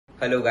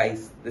Hello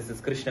guys, this is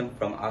Krishnam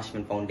from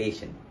Aashman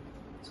Foundation.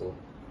 So,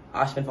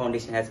 Aashman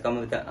Foundation has come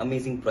up with an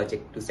amazing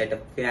project to set up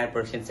finance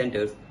production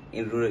centers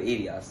in rural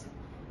areas.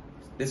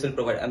 This will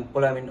provide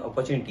employment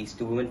opportunities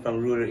to women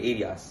from rural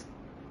areas.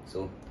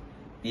 So,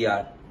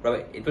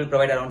 it will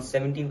provide around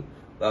 70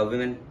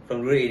 women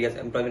from rural areas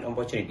employment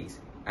opportunities,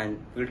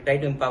 and we will try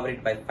to empower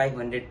it by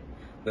 500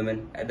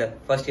 women at the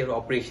first year of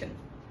operation.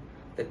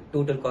 The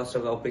total cost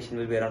of the operation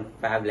will be around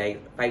 5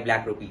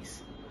 lakh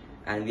rupees,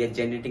 and we are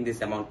generating this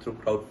amount through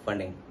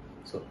crowdfunding,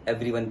 so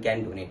everyone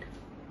can donate.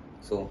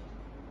 So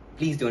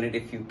please donate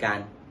if you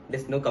can.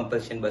 There's no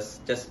compulsion, but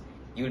just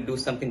you will do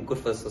something good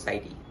for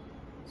society.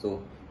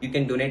 So you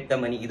can donate the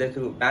money either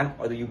through bank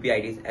or the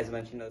UPI IDs as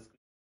mentioned on the screen.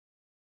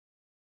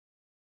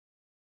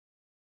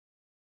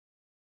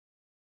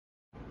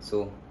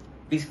 So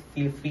please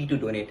feel free to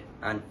donate,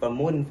 and for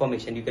more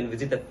information you can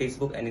visit the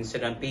Facebook and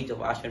Instagram page of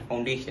Aashman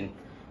Foundation,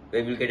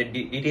 where we'll get a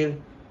detailed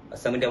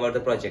summary about the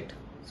project.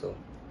 So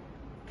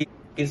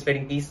keep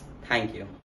spreading peace. Thank you.